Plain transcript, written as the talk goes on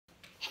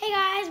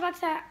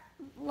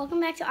welcome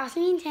back to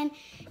Awesome Eating 10.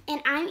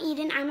 And I'm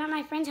Eden. I'm at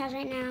my friend's house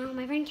right now.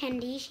 My friend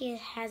Kendi, she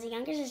has a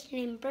younger sister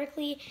named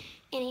Berkeley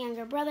and a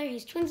younger brother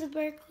who's twins with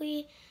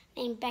Berkeley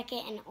named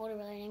Beckett and an older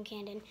brother named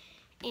Camden.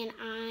 And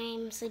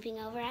I'm sleeping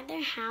over at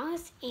their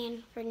house.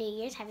 And for New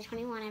Year's, happy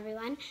 21,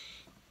 everyone.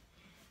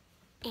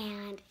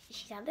 And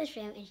she's out this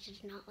room and she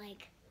does not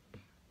like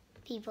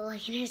people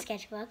looking in her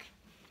sketchbook.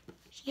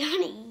 She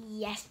got it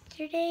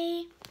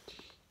yesterday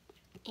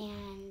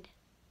and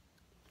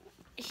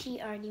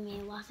she already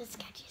made lots of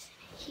sketches.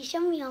 She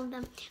showed me all of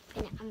them,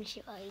 but now I'm going to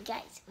show all you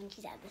guys when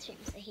she's out of this room.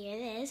 So here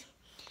it is.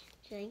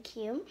 It's really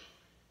cute.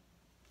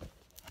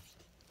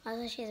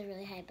 Also, she has a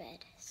really high bed,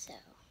 so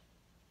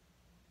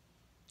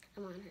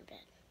I'm on her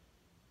bed.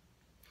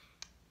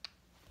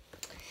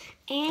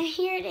 And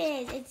here it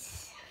is.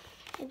 It's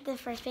the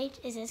first page.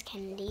 It says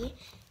Kendi.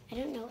 I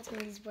don't know what some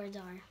of these words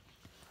are.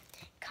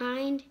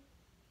 Kind,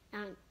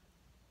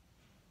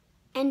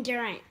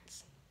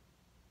 endurance.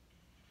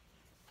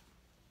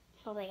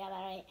 Hope I got that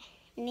right.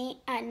 Neat,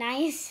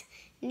 nice,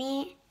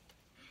 neat.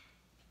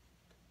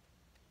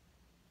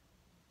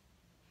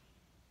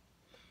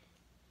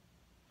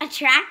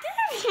 Attractive?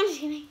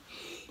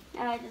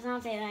 No, it does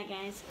not say that,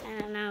 guys. I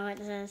don't know what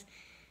it says.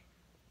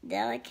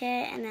 Delicate,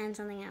 and then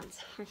something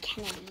else. Or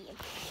Kennedy.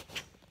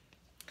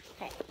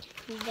 Okay.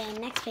 The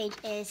next page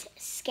is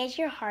Sketch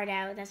Your Heart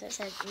Out. That's what it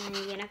says in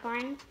the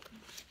unicorn.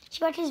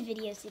 She watches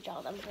videos to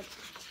draw them, but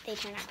they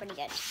turn out pretty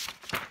good.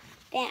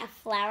 Then a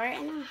flower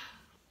and a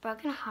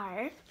broken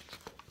heart.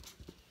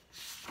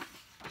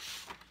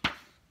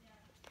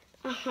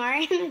 A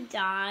heart and a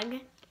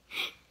dog.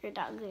 Her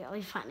dog's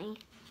really funny.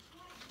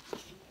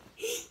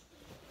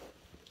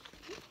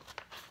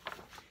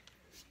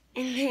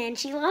 And then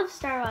she loves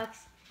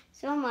Starbucks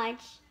so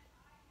much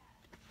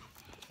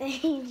that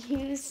he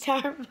choose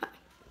Starbucks.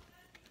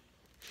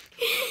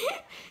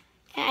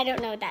 I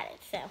don't know what that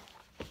is,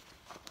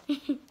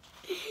 so.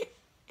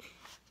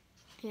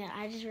 Yeah,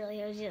 I just really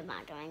hope she's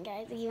not coming,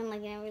 guys. Like, even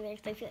looking over there,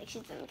 because I feel like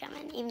she's gonna come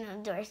in, even though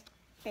the door's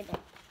right there.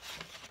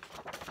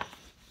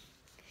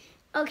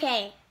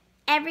 Okay,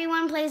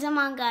 everyone plays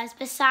Among Us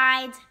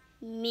besides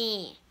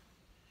me.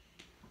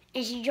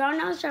 And she drew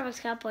another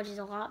Starbucks cup, which is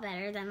a lot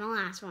better than the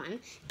last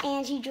one.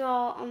 And she drew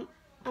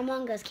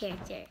Among Us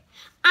character.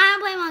 I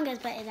don't play Among Us,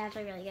 but it's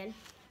actually really good.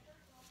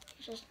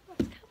 Here's a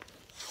Starbucks cup.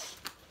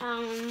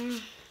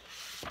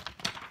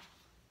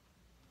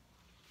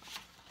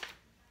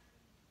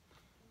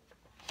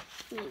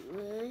 Wait,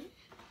 what?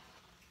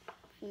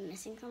 I'm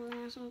missing something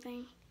or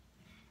something?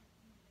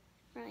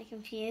 Really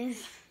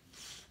confused.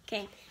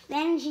 Okay,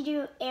 then she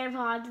drew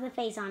AirPods with a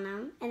face on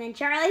them, and then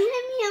Charlie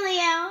and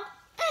Emilio.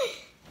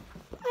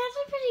 That's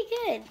pretty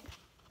good.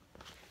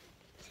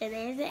 So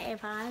there's the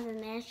AirPods,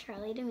 and there's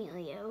Charlie and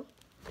Emilio.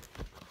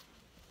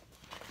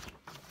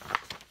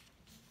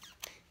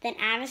 Then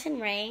Addison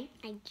Ray.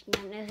 I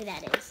don't know who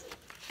that is.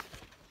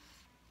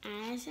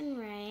 Addison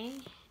Ray.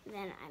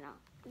 Then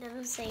it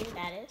doesn't say who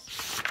that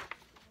is.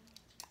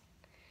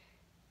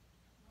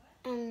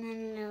 And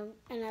then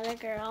another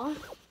girl.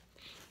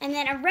 And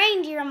then a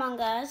reindeer Among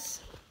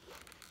Us.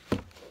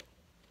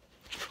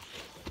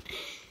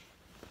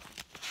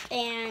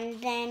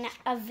 And then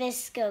a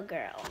Visco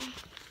girl.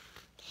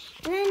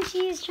 And then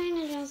she was trying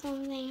to draw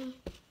something.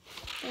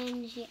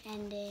 Then she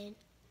ended.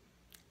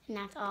 And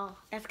that's all.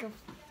 Let's go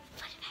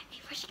put it back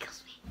before she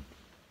kills me.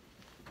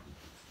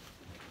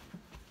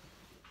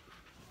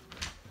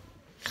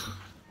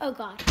 Oh,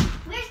 God.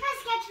 Where's my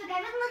sketchbook?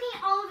 I've been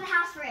looking all over the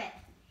house for it.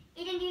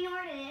 Eden, do you know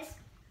where it is?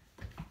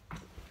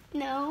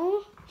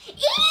 No.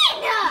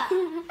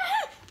 Eden!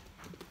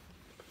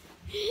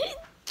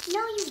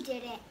 No, you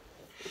didn't.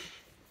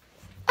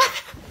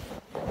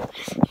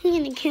 You're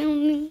gonna kill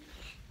me.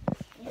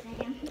 Yes,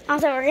 I am.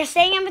 Also, we're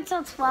staying up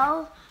until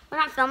 12. We're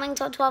not filming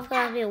until 12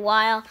 because it'll be a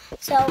while.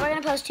 So we're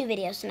gonna post 2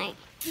 videos tonight.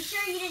 You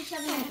sure you didn't show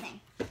me anything?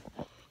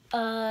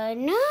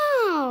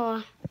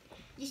 No.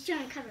 Just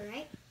showing the cover,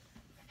 right?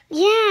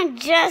 Yeah,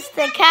 just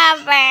the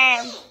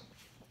cover.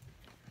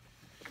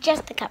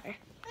 Just the cover.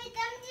 Wait,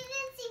 them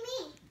didn't see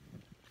me.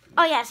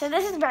 Oh yeah, so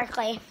this is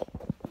Berkeley.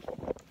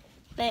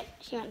 But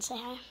she wants to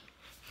say hi.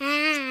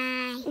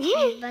 Hi.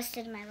 I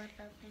busted my lip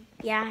open.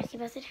 Yeah, she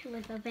busted her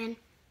lip open.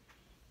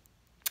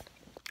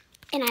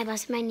 And I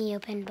busted my knee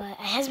open, but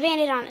I has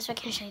Band-Aid on it, so I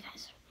can't show you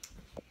guys.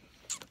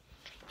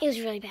 It was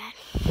really bad.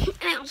 And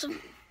I also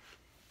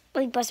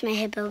busted my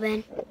hip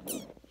open.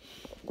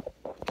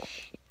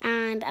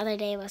 And the other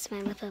day I busted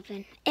my lip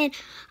open. And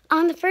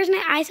on the first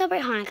night, I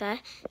celebrate Hanukkah.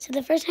 So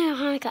the first night of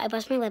Hanukkah, I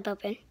busted my lip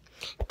open.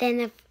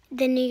 Then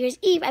the New Year's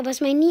Eve, I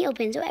busted my knee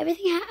open. So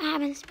everything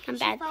happens to become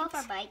bad. She fell off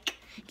our bike.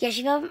 Yeah,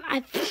 she fell off.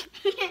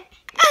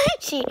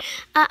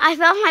 I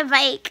fell off my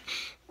bike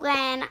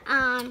when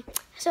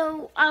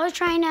so I was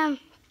trying to.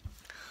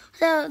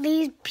 So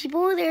these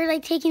people, they're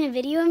like taking a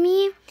video of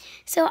me.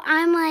 So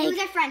I'm like.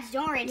 Those are friends.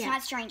 Don't worry, it's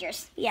not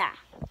strangers. Yeah.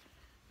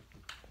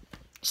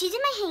 She's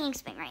in my hanging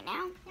spring right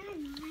now. No,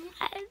 I'm not.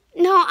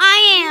 No, I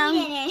am.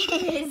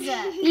 Eden is.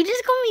 You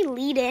just call me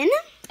Leadin.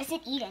 I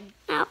said Eden.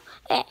 Oh,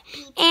 okay.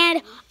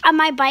 And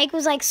my bike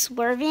was like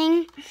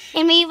swerving,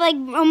 and we like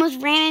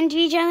almost ran into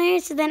each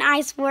other. So then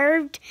I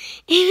swerved,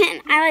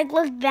 and I like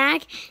looked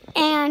back,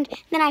 and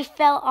then I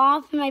fell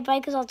off, and my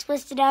bike was all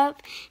twisted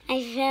up.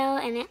 I fell,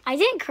 and I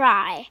didn't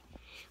cry,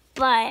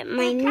 but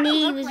my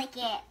knee was. Like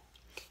it.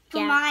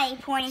 From my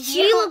point of view.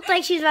 She looked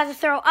like she was about to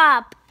throw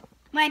up.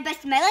 When I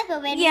busted my leg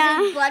open,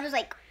 the blood was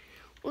like.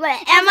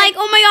 What? I'm like,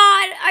 oh my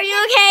God, are you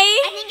okay?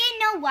 I think I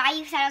know why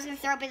you said I was gonna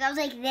throw up. Because I was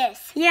like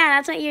this. Yeah,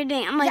 that's what you're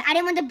doing. I'm like, I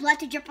didn't want the blood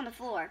to drip on the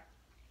floor.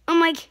 I'm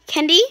like,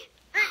 Kendi,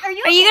 are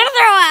you gonna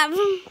throw up?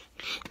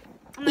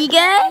 I'm like, you good?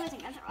 I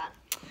wasn't gonna throw up.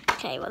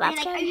 Okay, well that's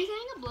Like, good. are you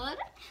getting the blood?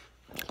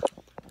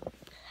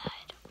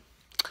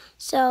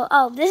 So,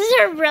 this is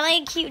her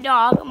really cute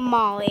dog,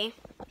 Molly.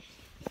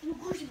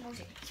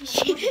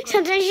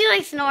 Sometimes she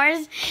like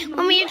snores.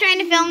 When we were trying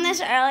to film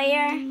this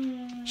earlier,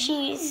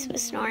 she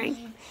was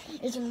snoring.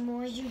 It's a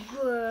noisy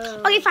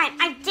girl. Okay, fine.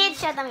 I did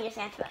show them your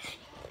Santa.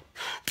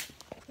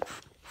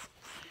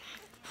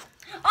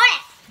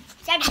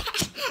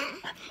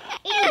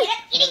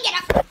 Eden, get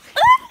up.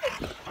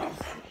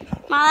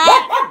 Molly?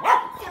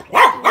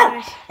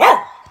 No.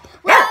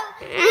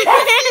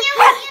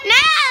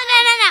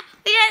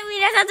 We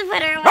just have to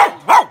put her away.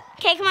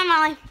 Okay, come on,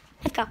 Molly.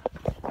 Let's go.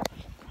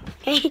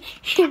 Okay,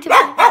 to put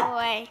her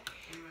away.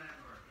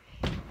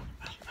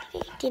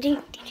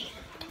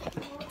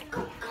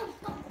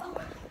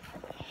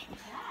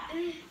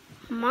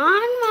 Come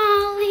on,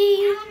 Molly.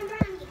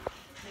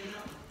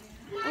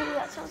 Oh,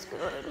 that sounds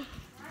good.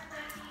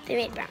 They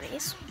made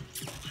brownies.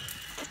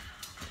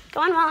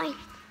 Go on, Molly.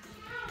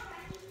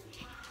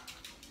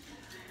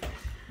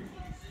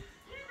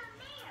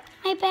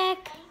 Hi,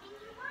 Beck.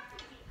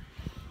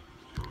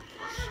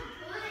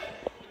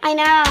 I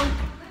know.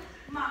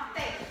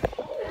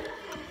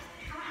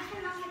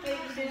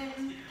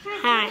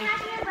 Hi.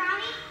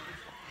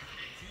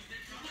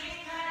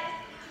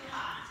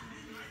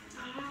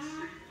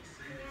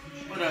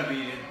 What up,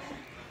 Eden?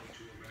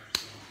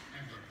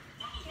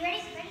 You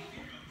ready?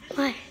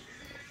 What?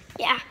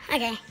 Yeah,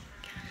 okay.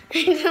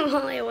 I'm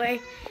only away.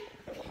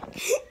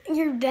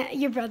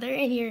 Your brother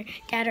and your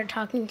dad are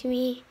talking to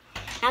me.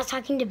 I was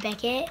talking to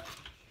Beckett.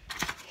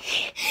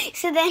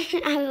 So then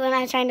when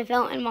I was trying to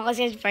film and Molly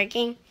starts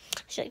barking,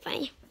 it's really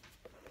funny.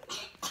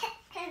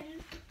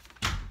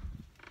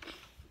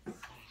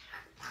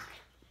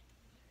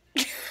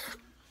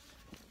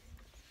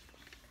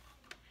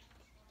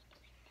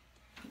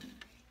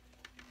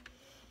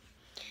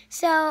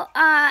 So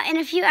in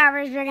a few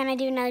hours we're gonna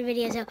do another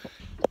video. So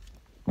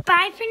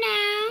bye for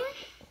now.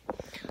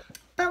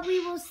 But we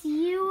will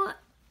see you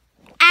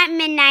at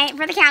midnight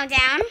for the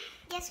countdown.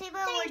 Yes, we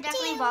will. We're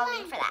definitely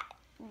involving for that.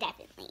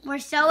 Definitely. We're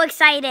so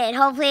excited.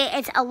 Hopefully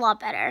it's a lot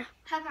better.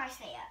 How can I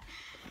stay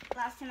up?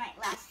 Last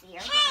year.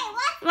 Hey,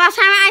 what? Last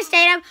time I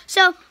stayed up.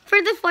 So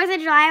for the 4th of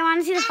July, I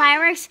wanted to see the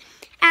fireworks.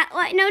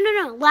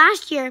 No.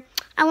 Last year,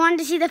 I wanted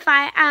to see the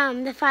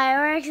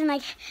fireworks and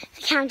like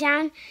the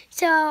countdown.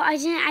 So I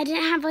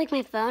didn't have like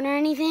my phone or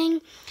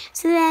anything.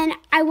 So then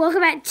I woke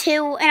up at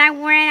 2 and I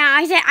ran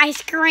out. I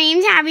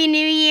screamed Happy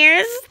New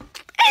Year's.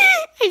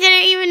 I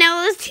didn't even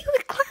know it was 2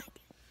 o'clock.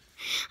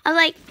 I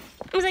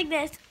was like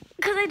this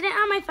because I didn't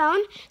have my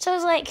phone. So I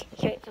was like,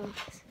 here it comes.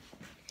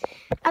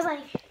 I was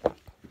like,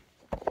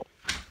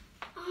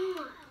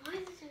 oh, why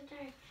is it so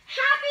dark?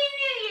 Happy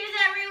New Year's,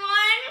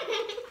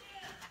 everyone!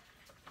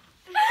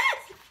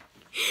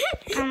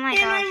 Oh my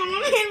gosh. And my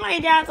mom and my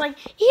dad's like,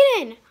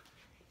 Eden,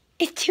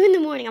 it's 2 in the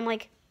morning. I'm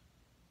like,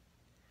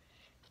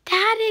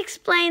 that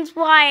explains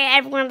why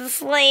everyone's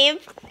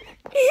asleep.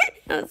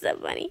 That was so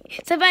funny.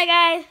 So bye,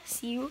 guys.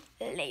 See you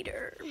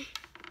later.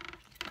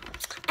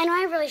 I know I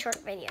have really short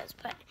videos,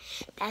 but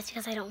that's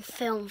because I don't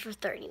film for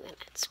 30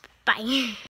 minutes. Bye.